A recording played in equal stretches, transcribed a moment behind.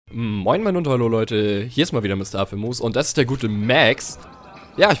Moin mein und hallo Leute, hier ist mal wieder Mr. Apfelmus und das ist der gute Max.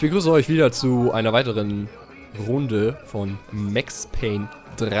 Ja, ich begrüße euch wieder zu einer weiteren Runde von Max Payne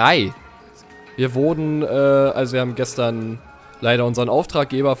 3. Wir wurden, wir haben gestern leider unseren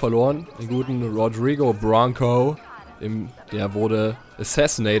Auftraggeber verloren, den guten Rodrigo Branco. Der wurde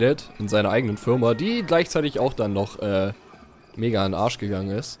assassinated in seiner eigenen Firma, die gleichzeitig auch dann noch mega in den Arsch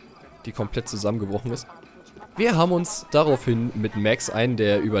gegangen ist, die komplett zusammengebrochen ist. Wir haben uns daraufhin mit Max einen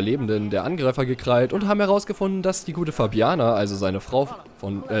der Überlebenden der Angreifer gekrallt und haben herausgefunden, dass die gute Fabiana, also seine Frau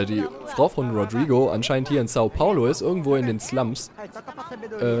von, die Frau von Rodrigo, anscheinend hier in Sao Paulo ist, irgendwo in den Slums.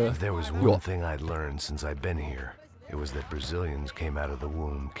 There was one thing I'd learned since I've been here. It was that Brazilians came out of the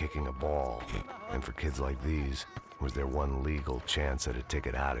womb kicking a ball. And for kids like these, was their one legal chance at a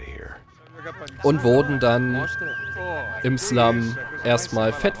ticket out of here. Und wurden dann im Slum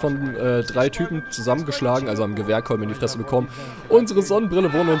erstmal fett von 3 Typen zusammengeschlagen, also am Gewehrkolben in die Fresse bekommen. Unsere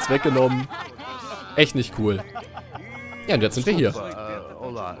Sonnenbrille wurden uns weggenommen. Echt nicht cool. Ja, und jetzt sind wir hier.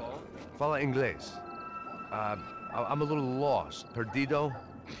 Hola. Fala inglés. I'm a little lost. Perdido?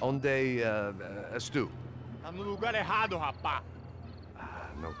 Onde estou? Tá no lugar errado, rapá.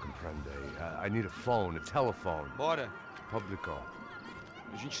 No comprende. I need a phone, a telephone. Bora. Publico.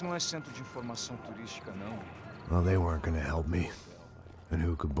 A gente não é centro de informação turística, não. Well, they weren't gonna help me. And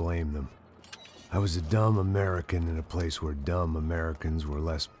who could blame them? I was a dumb American in a place where dumb Americans were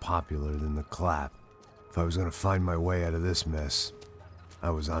less popular than the clap. If I was gonna find my way out of this mess,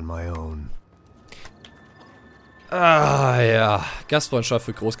 I was on my own. Ah, ja. Gastfreundschaft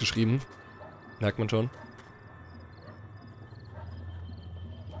wird groß geschrieben. Merkt man schon.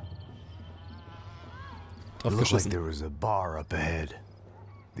 It looked like there was a bar up ahead.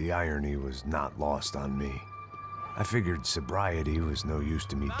 The irony was not lost on me. I figured sobriety was no use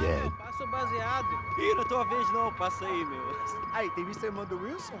to me dead. Passa o baseado. Ih, não é tua vez não, passa aí, meu. Aí, tem visto a irmã do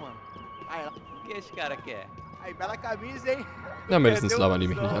Wilson, mano? Aí, o que esse cara quer? Aí, bela camisa, hein? Na, mindestens labern die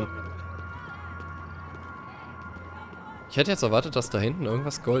mich nicht an. Ich hätte jetzt erwartet, dass da hinten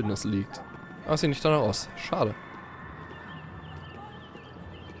irgendwas Goldenes liegt. Aber es sieht nicht danach aus. Schade.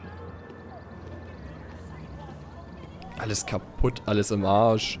 Alles kaputt, alles im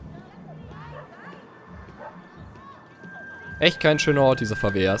Arsch. Echt kein schöner Ort, diese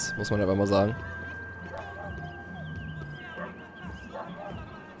Favelas, muss man einfach mal sagen.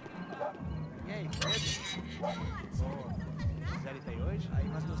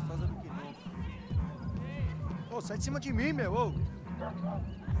 Ô, sai de cima de mim, meu, ô.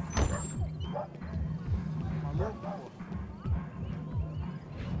 Maluco, pô.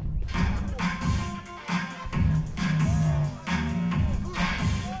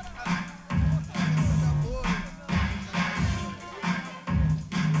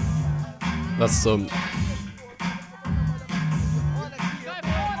 Was zum...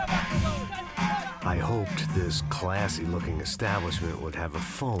 I hoped this classy-looking establishment would have a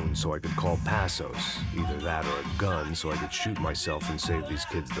phone so I could call Passos. Either that or a gun so I could shoot myself and save these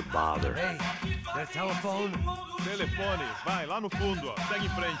kids the bother. Hey, that telephone? Telefone, vai lá no fundo, ó. Segue em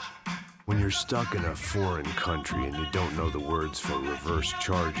frente. When you're stuck in a foreign country and you don't know the words for reverse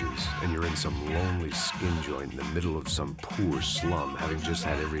charges, and you're in some lonely skin joint in the middle of some poor slum, having just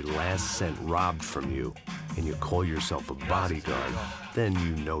had every last cent robbed from you, and you call yourself a bodyguard, then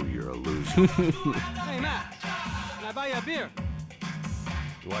you know you're a loser. Hey, Matt. Can I buy you a beer?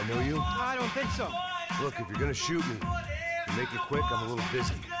 Do I know you? I don't think so. Look, if you're gonna shoot me, make it quick, I'm a little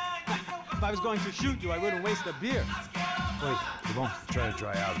busy. If I was going to shoot you, I wouldn't waste a beer. Wait, come on. I'm trying to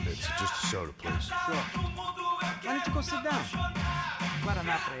dry out a bit, so just a soda, please. Sure. Why don't you go sit down?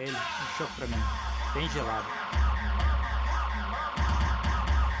 Guaraná pra ele, chopp pra mim. Bem gelado.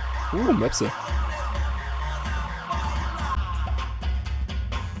 Möpse.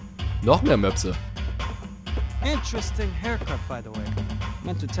 Noch mehr Möpse. Interesting haircut, by the way.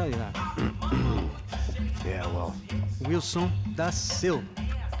 Meant to tell you that. Yeah, well, Wilson da Silva.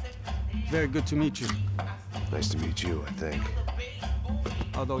 Very good to meet you. nice to meet you, I think.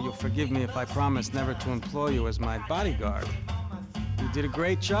 Although you'll forgive me if I promise never to employ you as my bodyguard. You did a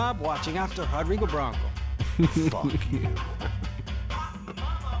great job watching after Rodrigo Branco. Fuck you.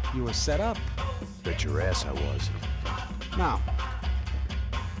 You were set up. Bet your ass I was. Now,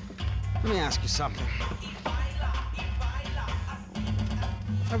 let me ask you something.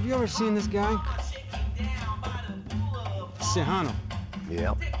 Have you ever seen this guy? Serrano.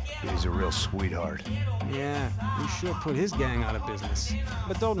 Yep, he's a real sweetheart. Yeah, you sure put his gang out of business.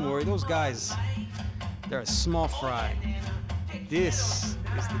 But don't worry, those guys, they're a small fry. This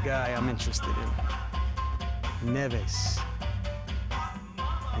is the guy I'm interested in. Neves.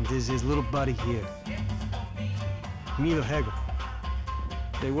 And this is his little buddy here. Milo Hegel.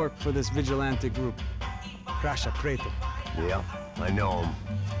 They work for this vigilante group, Crasha Preto. Yeah, I know him.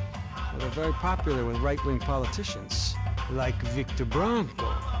 Well, they're very popular with right-wing politicians, like Victor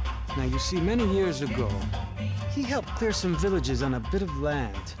Branco. Now, you see, many years ago, he helped clear some villages on a bit of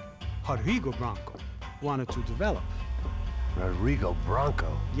land Rodrigo Branco wanted to develop. Rodrigo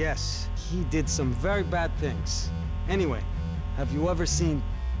Branco? Yes, he did some very bad things. Anyway, have you ever seen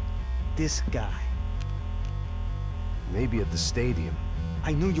this guy? Maybe at the stadium.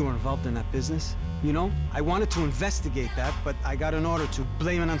 I knew you were involved in that business. You know, I wanted to investigate that, but I got an order to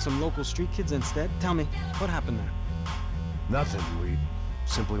blame it on some local street kids instead. Tell me, what happened there? Nothing. We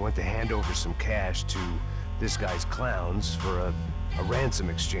simply went to hand over some cash to this guy's clowns for a ransom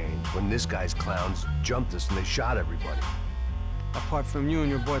exchange when this guy's clowns jumped us and they shot everybody. Apart from you and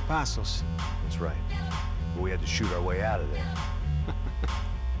your boy Passos. That's right. But we had to shoot our way out of there.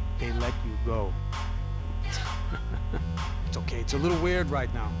 They let you go. It's okay, it's a little weird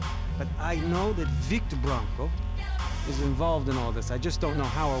right now. But I know that Victor Branco is involved in all this. I just don't know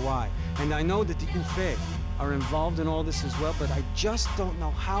how or why. And I know that the UFE are involved in all this as well, but I just don't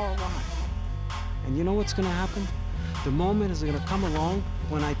know how or why. And you know what's gonna happen? The moment is gonna come along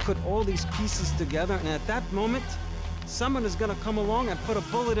when I put all these pieces together, and at that moment, someone is gonna come along and put a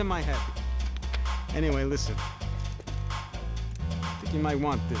bullet in my head. Anyway, listen. I think you might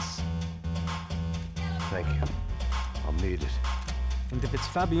want this. Thank you. I'll need it. And if it's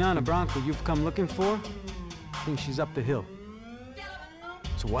Fabiana Branco you've come looking for, I think she's up the hill.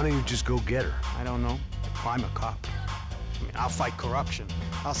 So why don't you just go get her? I don't know. I'm a cop. I mean, I'll fight corruption.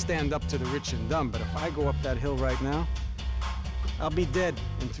 I'll stand up to the rich and dumb, but if I go up that hill right now, I'll be dead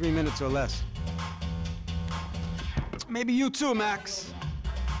in 3 minutes or less. Maybe you too, Max.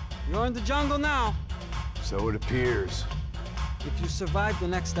 You're in the jungle now. So it appears. If you survive the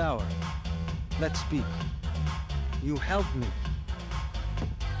next hour, let's speak. You help me.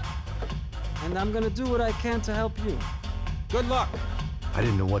 And I'm gonna do what I can to help you. Good luck. I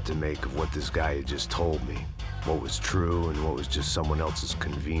didn't know what to make of what this guy had just told me. What was true and what was just someone else's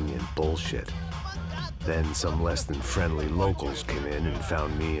convenient bullshit. Then some less than friendly locals came in and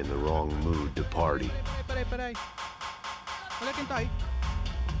found me in the wrong mood to party. Peraí. Olha quem tá aí.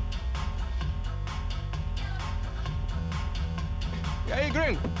 E aí,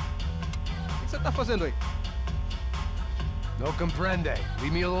 gringo? O que você tá fazendo aí? No comprende.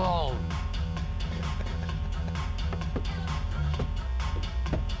 Leave me alone.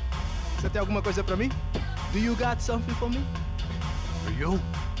 Você tem alguma coisa pra mim? Do you got something for me? For you?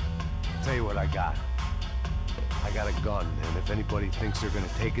 Tell you what I got. I got a gun, and if anybody thinks they're gonna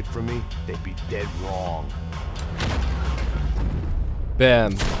take it from me, they'd be dead wrong.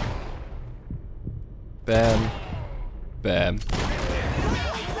 Bam. Bam. Bam.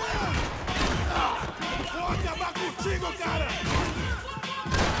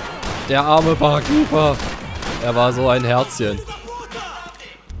 Der arme Barkeeper. Er war so ein Herzchen.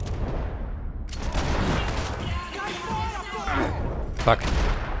 Fuck.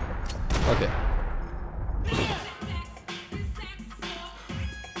 Okay.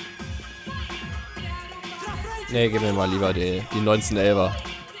 Nee, gib mir mal lieber die 1911er.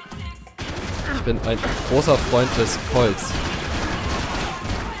 Ich bin ein großer Freund des Colts.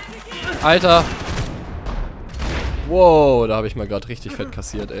 Alter! Wow, da habe ich mal gerade richtig fett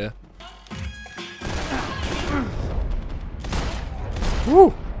kassiert, ey.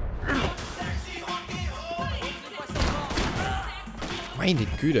 Meine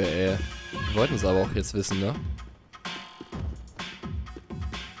Güte, ey. Die wollten es aber auch jetzt wissen, ne?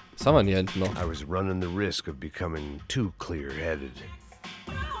 Was haben wir denn hier hinten noch? I was running the risk of becoming too clear-headed.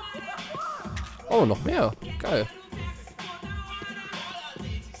 Oh, noch mehr. Geil.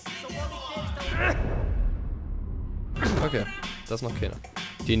 Okay, das ist noch keiner.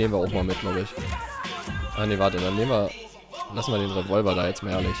 Die nehmen wir auch mal mit, glaube ich. Ah, ne, warte, dann nehmen wir... Lassen wir den Revolver da jetzt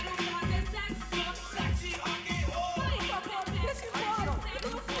mal ehrlich.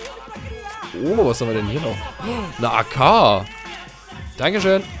 Oh, was haben wir denn hier noch? Eine AK!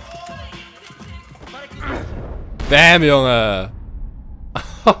 Dankeschön! Bam, Junge!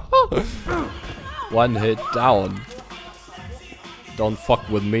 One hit down. Don't fuck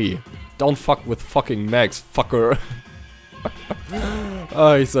with me. Don't fuck with fucking Max, fucker.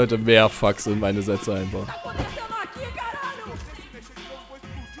 Ah, ich sollte mehr Fucks in meine Sätze einbauen.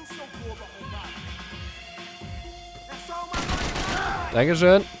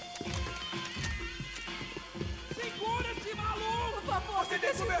 Dankeschön.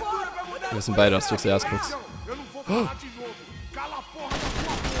 Wir müssen beide, dass du zuerst guckst. Oh.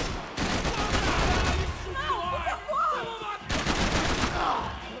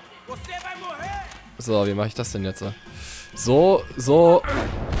 So, wie mache ich das denn jetzt? So, so.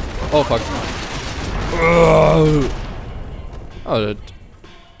 Oh, fuck. Oh,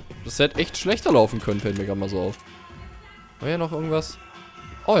 das hätte echt schlechter laufen können, fällt mir gerade mal so auf. War ja noch irgendwas?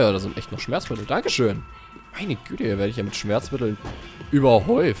 Oh ja, da sind echt noch Schmerzmittel. Dankeschön. Meine Güte, hier werde ich ja mit Schmerzmitteln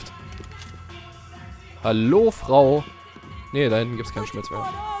überhäuft. Hallo, Frau. Nee, da hinten gibt es keinen Schmerz mehr.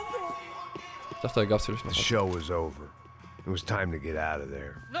 Ich dachte, da gab es vielleicht noch The was. show was over. It was time to get out of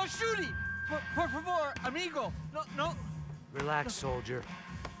there. No shooting! Por favor, amigo! No, no! Relax, soldier.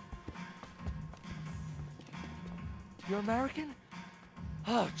 You're American?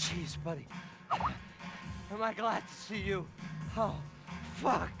 Oh, jeez, buddy. Am I glad to see you? Oh,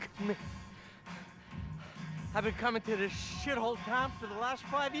 fuck me. I've been coming to this shithole town for the last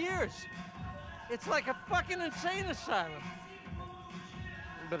 5 years. It's like a fucking insane asylum.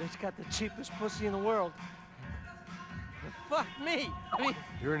 But it's got the cheapest pussy in the world. Fuck me. I mean,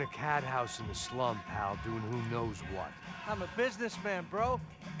 You're in a cat house in the slum, pal, doing who knows what. I'm a businessman, bro.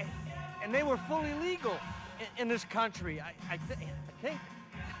 And they were fully legal in this country. I think.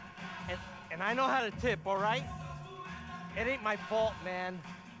 And I know how to tip, all right? It ain't my fault, man.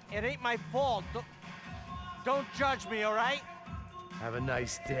 It ain't my fault. Don't judge me, all right? Have a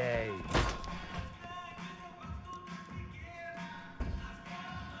nice day.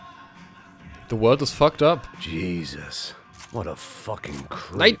 The world is fucked up. Jesus. What a fucking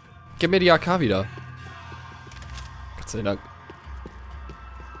creep. Nein! Gib mir die AK wieder. Gott sei Dank.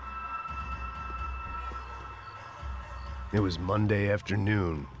 It was Monday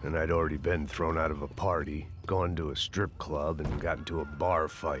afternoon, and I'd already been thrown out of a party, gone to a strip club, and got into a bar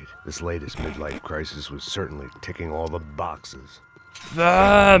fight. This latest midlife crisis was certainly ticking all the boxes.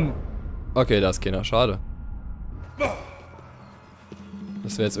 Okay, da ist keiner. Schade.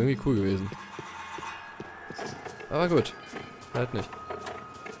 Das wäre jetzt irgendwie cool gewesen. Aber gut. Halt nicht.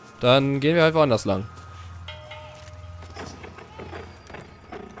 Dann gehen wir halt woanders lang.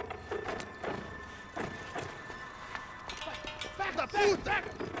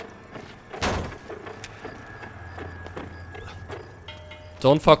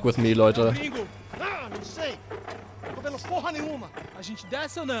 Don't fuck with me, Leute. Amigo! Ah, não sei. Não tô vendo porra nenhuma. A gente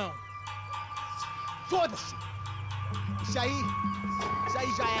desce ou não? Foda-se! Isso aí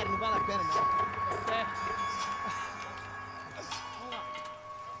já era, não vale a pena não. Certo.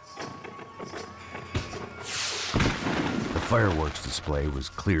 The fireworks display was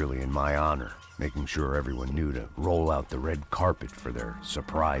clearly in my honor, making sure everyone knew to roll out the red carpet for their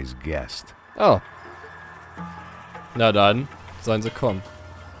surprise guest. Oh. Na dann, sollen sie kommen.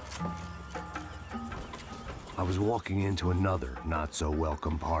 I was walking into another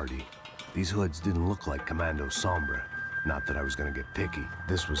not-so-welcome party. These hoods didn't look like Commando Sombra. Not that I was gonna get picky.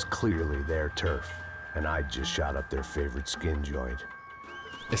 This was clearly their turf, and I'd just shot up their favorite skin joint.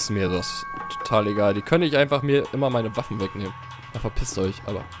 Ist mir das total egal. Die können nicht einfach mir immer meine Waffen wegnehmen. Ja, verpisst euch,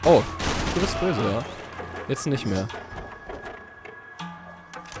 aber... Oh, du bist böse, ja? Jetzt nicht mehr.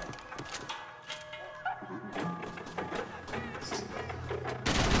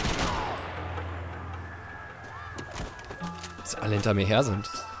 Dass alle hinter mir her sind.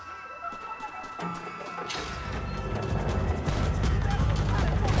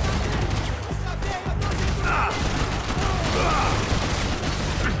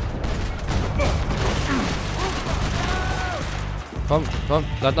 Komm, komm,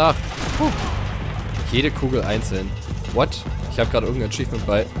 lad nach. Jede Kugel einzeln. What? Ich habe gerade irgendein Achievement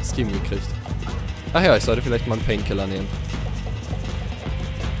bei Steam gekriegt. Ach ja, ich sollte vielleicht mal einen Painkiller nehmen.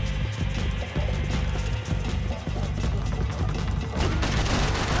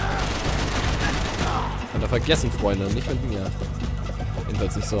 Könnt ihr vergessen, Freunde. Nicht mit mir.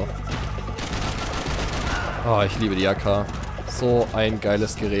 Jedenfalls nicht so. Oh, ich liebe die AK. So ein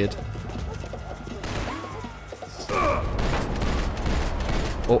geiles Gerät.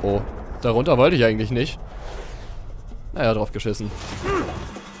 Oh oh. Darunter wollte ich eigentlich nicht. Naja, drauf geschissen.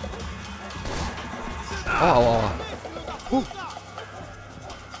 Oh, oh, oh.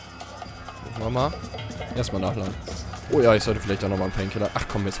 Mama. Erstmal nachladen. Oh ja, ich sollte vielleicht auch nochmal einen Painkiller. Ach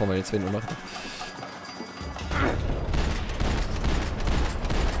komm, jetzt hauen wir jetzt 10 Uhr noch.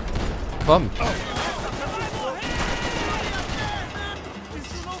 Komm.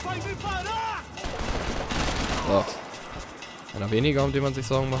 So. Einer weniger, um den man sich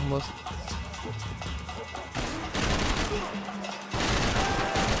Sorgen machen muss.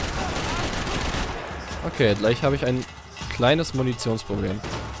 Okay, gleich habe ich ein kleines Munitionsproblem.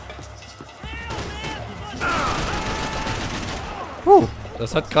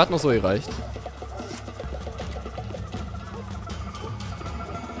 Das hat gerade noch so gereicht.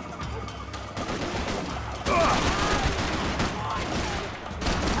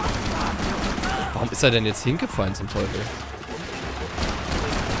 Warum ist er denn jetzt hingefallen zum Teufel?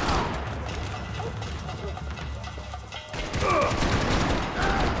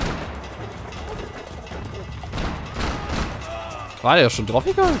 War der schon drauf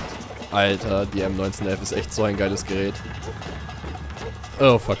gegangen? Alter, die M1911 ist echt so ein geiles Gerät.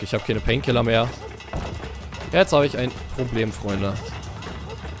 Oh fuck, ich habe keine Painkiller mehr. Jetzt habe ich ein Problem, Freunde.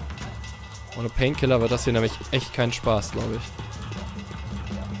 Ohne Painkiller wird das hier nämlich echt kein Spaß, glaube ich.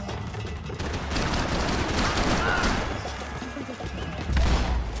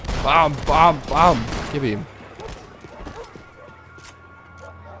 Bam, bam, bam. Gib ihm.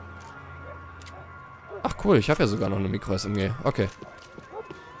 Ach cool, ich habe ja sogar noch eine Mikro-SMG. Okay.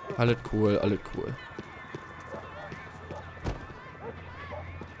 Alles cool, alles cool.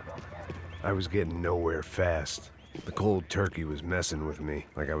 I was getting nowhere fast. The cold turkey was messing with me,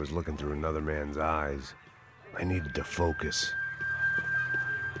 like I was looking through another man's eyes. I needed to focus.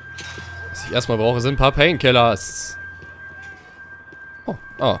 Was ich erstmal brauche, sind ein paar Painkillers. Oh,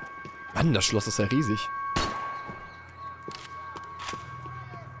 oh. Mann, das Schloss ist ja riesig.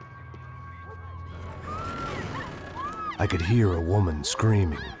 I could hear a woman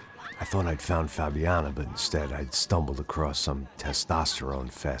screaming. I thought I'd found Fabiana, but instead I'd stumbled across some testosterone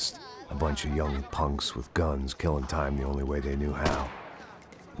fest. A bunch of young punks with guns killing time the only way they knew how.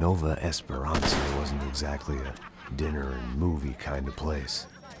 Nova Esperanza wasn't exactly a dinner and movie kind of place.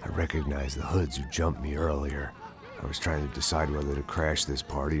 I recognized the hoods who jumped me earlier. I was trying to decide whether to crash this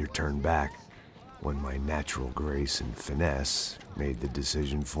party or turn back, when my natural grace and finesse made the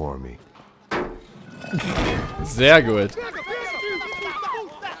decision for me. Sehr gut.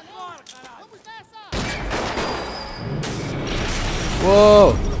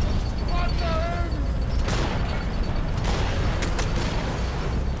 Wow.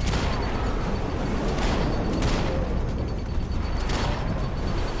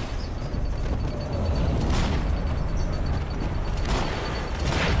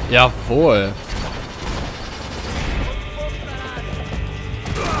 Jawohl.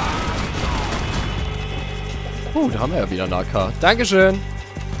 Da haben wir ja wieder eine AK. Dankeschön.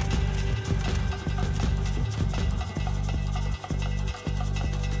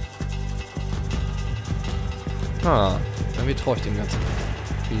 Irgendwie traue ich dem ganzen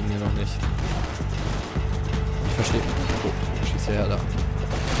Frieden hier noch nicht. Ich verstehe. Oh, schießt der her da.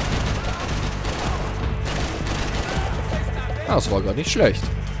 Das war gerade nicht schlecht.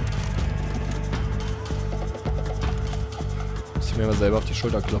 Muss ich mir mal selber auf die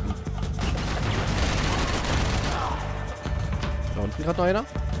Schulter kloppen. Da unten gerade noch einer?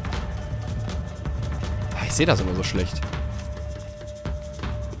 Ich sehe das immer so schlecht.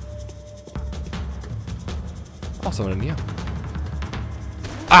 Was haben wir denn hier?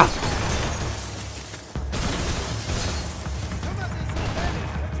 Ah!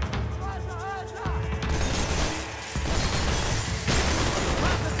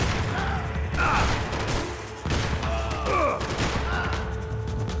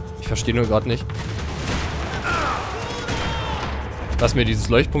 Ich verstehe nur gerade nicht, was mir dieses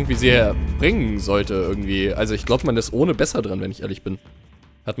Leuchtpunktvisier bringen sollte irgendwie. Also ich glaube, man ist ohne besser dran, wenn ich ehrlich bin.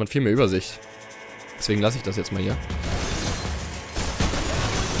 Hat man viel mehr Übersicht. Deswegen lasse ich das jetzt mal hier.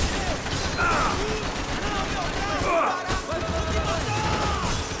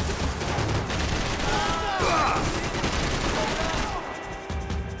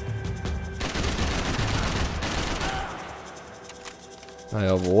 Na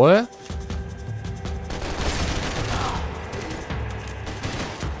jawohl.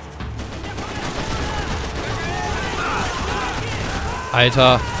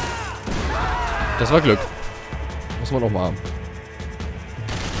 Alter. Das war Glück. Muss man auch mal haben.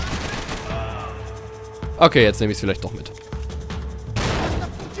 Okay, jetzt nehme ich es vielleicht doch mit.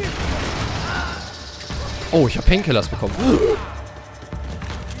 Oh, ich habe Painkillers bekommen.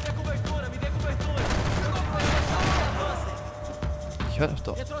 Ich höre doch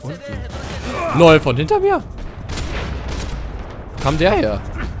da unten. Lol, von hinter mir? Wo kam der her?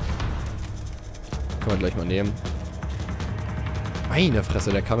 Können wir gleich mal nehmen. Meine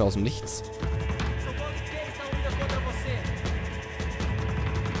Fresse, der kam ja aus dem Nichts.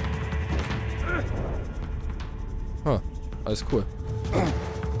 Alles cool.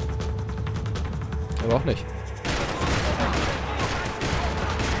 Aber auch nicht.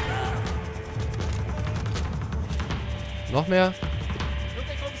 Noch mehr?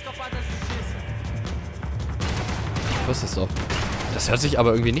 Was ist das doch? Das hört sich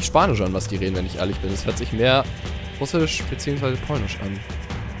aber irgendwie nicht Spanisch an, was die reden, wenn ich ehrlich bin. Es hört sich mehr Russisch bzw. Polnisch an.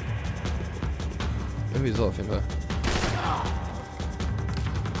 Irgendwie so auf jeden Fall.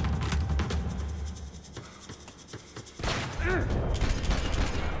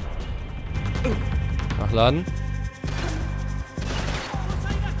 Nachladen.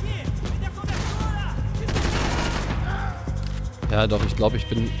 Ja, doch, ich glaube, ich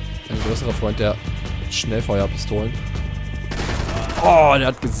bin ein größerer Freund der Schnellfeuerpistolen. Oh, der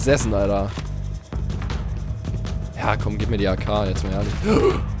hat gesessen, Alter. Ja, komm, gib mir die AK, jetzt mal ehrlich.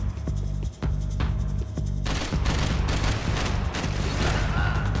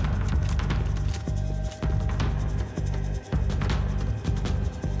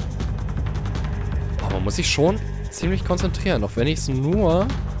 Oh, man muss sich schon ziemlich konzentrieren, auch wenn ich es nur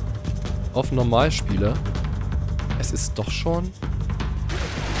auf normal spiele. Es ist doch schon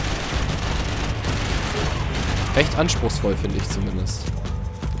recht anspruchsvoll, finde ich zumindest.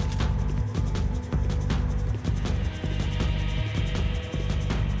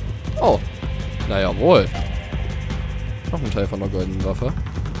 Oh, na jawohl. Noch ein Teil von der goldenen Waffe.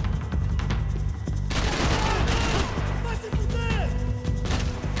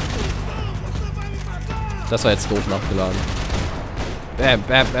 Das war jetzt doof nachgeladen. Bam,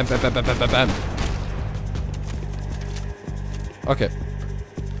 bam, bam, bam, bam, bam, bam, bam. Okay.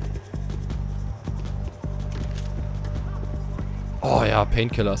 Oh ja,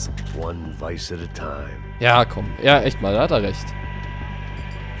 Painkillers. One vice at a time. Ja, komm. Ja, echt mal, da hat er recht.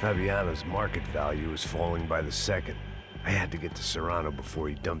 Fabiano's market value is falling by the second. I had to get to Serrano before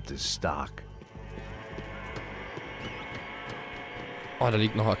he dumped his stock. Oh, da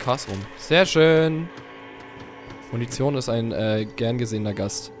liegt noch AKs rum. Sehr schön. Munition ist ein gern gesehener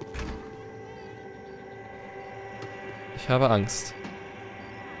Gast. Ich habe Angst.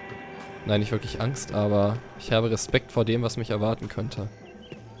 Nein, nicht wirklich Angst, aber ich habe Respekt vor dem, was mich erwarten könnte.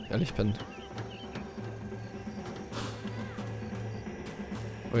 Ehrlich bin.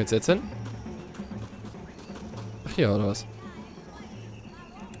 Wo geht's jetzt hin? Ach, hier, oder was?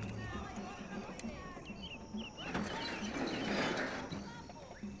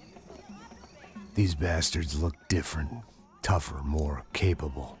 These bastards look different. Tougher, more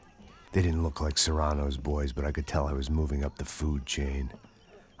capable. They didn't look like Serrano's boys, but I could tell I was moving up the food chain.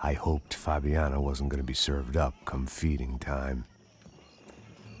 I hoped Fabiano wasn't going to be served up come feeding time.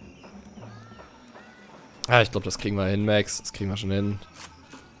 Ah, ich glaube, das kriegen wir hin, Max. Das kriegen wir schon hin.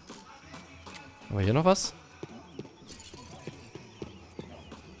 Haben wir hier noch was?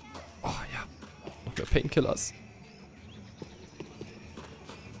 Oh ja. Noch mehr Painkillers.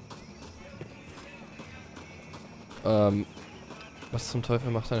 Was zum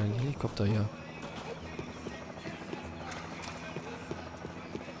Teufel macht denn ein Helikopter hier?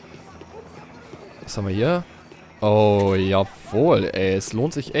 Was haben wir hier? Oh, jawohl, ey. Es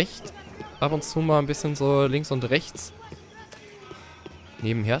lohnt sich echt, ab und zu mal ein bisschen so links und rechts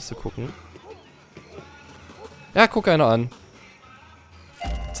nebenher zu gucken. Ja, guck einer an.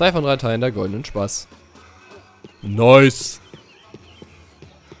 2 von 3 Teilen der goldenen Spaß. Nice.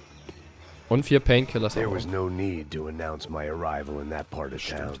 Und 4 Painkillers. There was no need to announce my arrival in that part of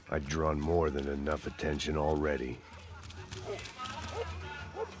town. I'd drawn more than enough attention already.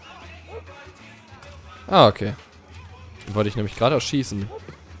 Ah, okay. Den wollte ich nämlich gerade erschießen.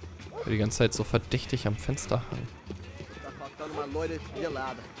 Der die ganze Zeit so verdächtig am Fenster hang. Tá faltando uma loira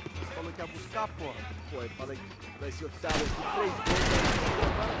gelada. Você falou que ia buscar, porra? Pô, fala pra esse otário aqui 3 vezes.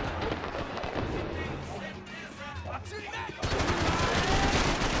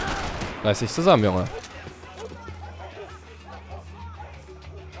 Reiß dich zusammen, Junge.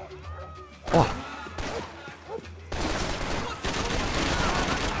 Oh.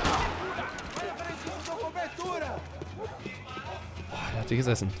 Oh, der hat die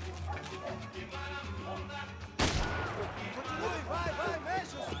gesessen.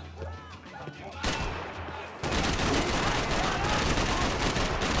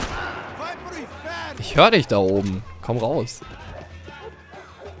 Ich höre dich da oben. Komm raus.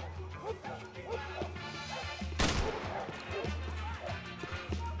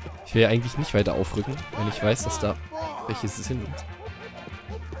 Ich will ja eigentlich nicht weiter aufrücken, wenn ich weiß, dass da welche sind.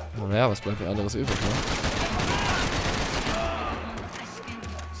 Naja, was bleibt mir anderes übrig, ne?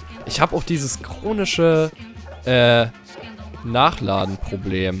 Ich habe auch dieses chronische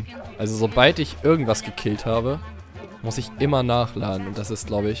Nachladen-Problem. Also sobald ich irgendwas gekillt habe, muss ich immer nachladen. Und das ist,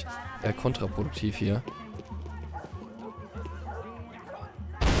 glaube ich, kontraproduktiv hier.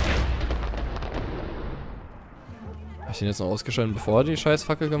 Habe ich den jetzt noch ausgeschaltet, bevor er die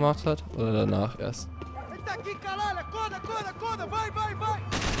Scheißfackel gemacht hat? Oder danach erst?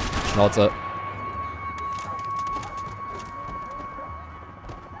 Schnauze.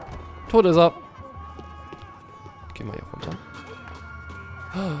 Tot ist er. Gehen wir hier runter.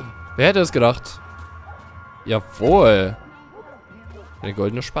 Wer hätte es gedacht? Jawohl. Der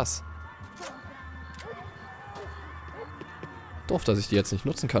goldene Spaß. Doof, dass ich die jetzt nicht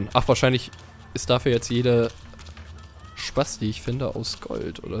nutzen kann. Ach, wahrscheinlich ist dafür jetzt jede Spaß, die ich finde, aus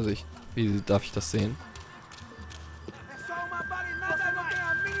Gold. Oder sich. Wie darf ich das sehen?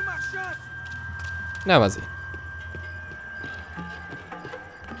 Na, mal sehen.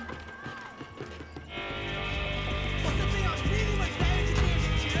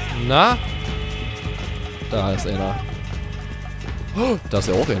 Na? Da ist einer. Oh, da ist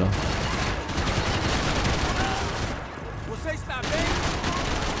ja auch einer.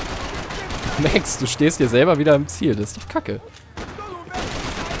 Max, du stehst hier selber wieder im Ziel. Das ist doch kacke.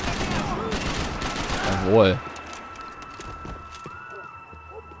 Jawohl.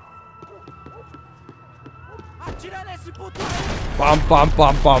 Bam, bam,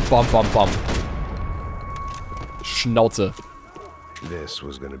 bam, bam, bam, bam, bam. Schnauze. This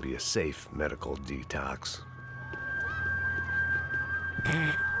was gonna be a safe medical detox.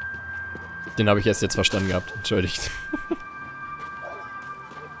 Den habe ich erst jetzt verstanden gehabt. Entschuldigt.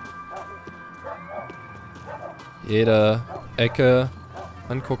 Jede Ecke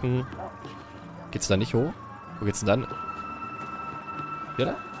angucken. Geht's da nicht hoch? Wo geht's denn dann? Hier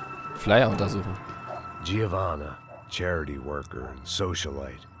da? Flyer untersuchen. Giovanna, charity worker and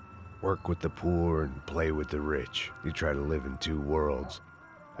socialite. Work with the poor and play with the rich. You try to live in two worlds.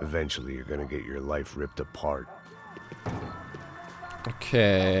 Eventually you're gonna get your life ripped apart.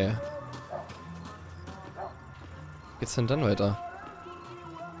 Okay. Geht's denn dann weiter?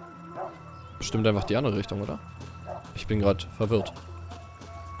 Bestimmt einfach die andere Richtung, oder? Ich bin gerade verwirrt.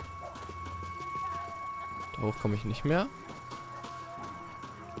 Da hoch komme ich nicht mehr.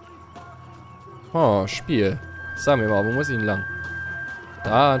 Oh, Spiel. Sag mir mal, wo muss ich denn lang?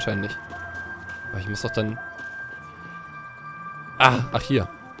 Da anscheinend nicht. Aber ich muss doch dann... Ah, ach hier.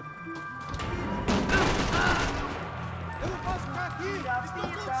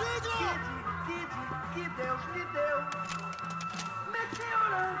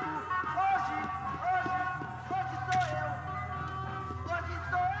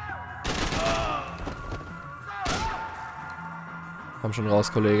 Komm schon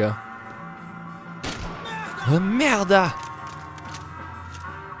raus, Kollege. Merda!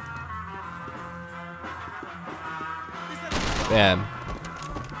 Bam.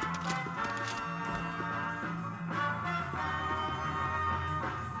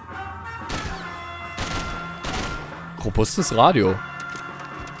 Robustes Radio.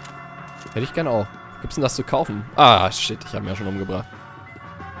 Hätte ich gern auch. Gibt's denn das zu kaufen? Ah, shit, ich habe mich ja schon umgebracht.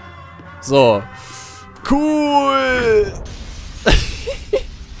 So. Cool!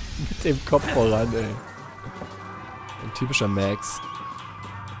 Mit dem Kopf voran, ey. Ein typischer Max.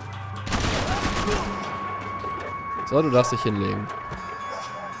 So, du darfst dich hinlegen.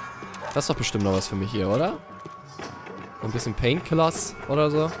 Das ist doch bestimmt noch was für mich hier, oder? Ein bisschen Painkillers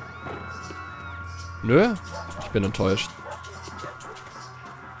oder so? Nö? Ich bin enttäuscht.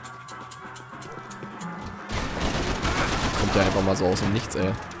 Kommt der einfach mal so aus dem Nichts,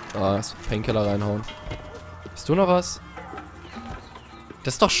 ey. Ah, das Painkiller reinhauen. Hast du noch was?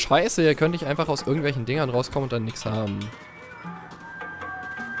 Das ist doch scheiße, hier könnte ich einfach aus irgendwelchen Dingern rauskommen und dann nichts haben.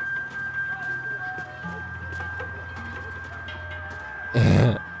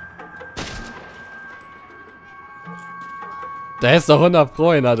 Da ist doch 100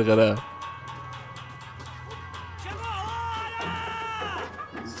 Pro in da drin.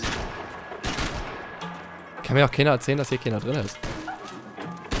 Kann mir auch keiner erzählen, dass hier keiner drin ist.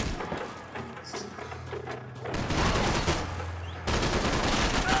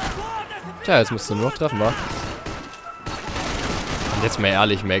 Tja, jetzt musst du nur noch treffen, wa? Und jetzt mal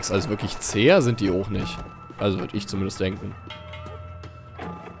ehrlich, Max, also wirklich zäher sind die auch nicht. Also würde ich zumindest denken.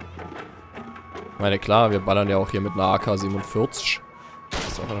 Ich meine, klar, wir ballern ja auch hier mit einer AK-47.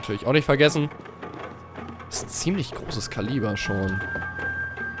 Das darf man natürlich auch nicht vergessen. Das ist ein ziemlich großes Kaliber schon.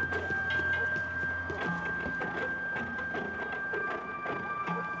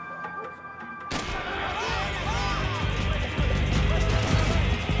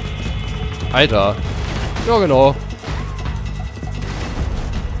 Alter. Ja, genau.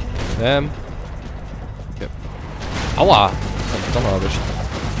 Okay. Aua. Hab ich doch mal erwischt.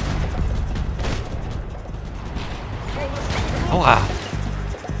 Aua.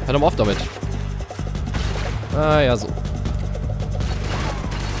 Hör doch mal auf damit. Ah, ja, so.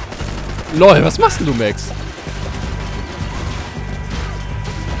 Lol, was machst denn du, Max?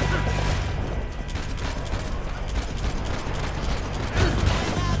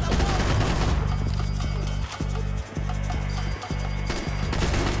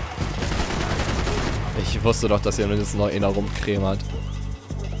 Ich wusste doch, dass hier jetzt noch einer rumkremert.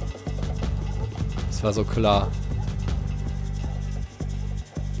 Das war so klar.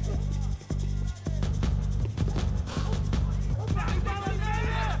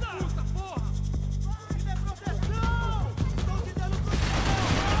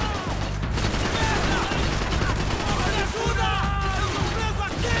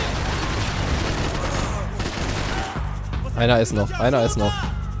 Einer ist noch, einer ist noch.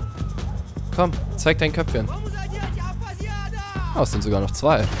 Komm, zeig dein Köpfchen. Oh, es sind sogar noch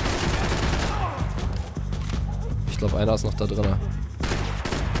zwei. glaube, einer ist noch da drin. Ja,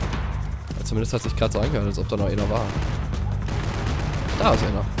 zumindest hat sich gerade so angehört, als ob da noch einer war. Da ist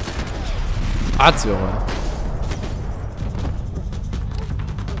einer. Arzt, Junge.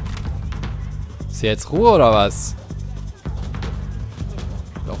 Ist hier jetzt Ruhe oder was?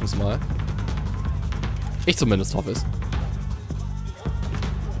 Wir hoffen es mal. Ich zumindest hoffe es.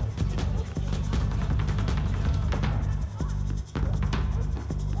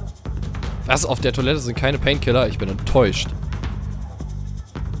 Was? Auf der Toilette sind keine Painkiller? Ich bin enttäuscht.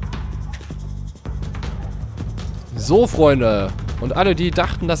 So, Freunde. Und alle, die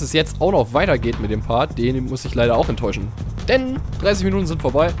dachten, dass es jetzt auch noch weitergeht mit dem Part, den muss ich leider auch enttäuschen. Denn 30 Minuten sind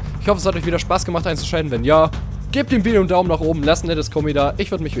vorbei. Ich hoffe, es hat euch wieder Spaß gemacht einzuschalten. Wenn ja, gebt dem Video einen Daumen nach oben, lasst ein nettes Kommi da.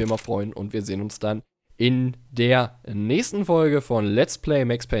 Ich würde mich wie immer freuen und wir sehen uns dann in der nächsten Folge von Let's Play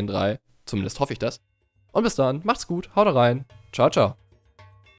Max Payne 3. Zumindest hoffe ich das. Und bis dann, macht's gut, haut rein. Ciao, ciao.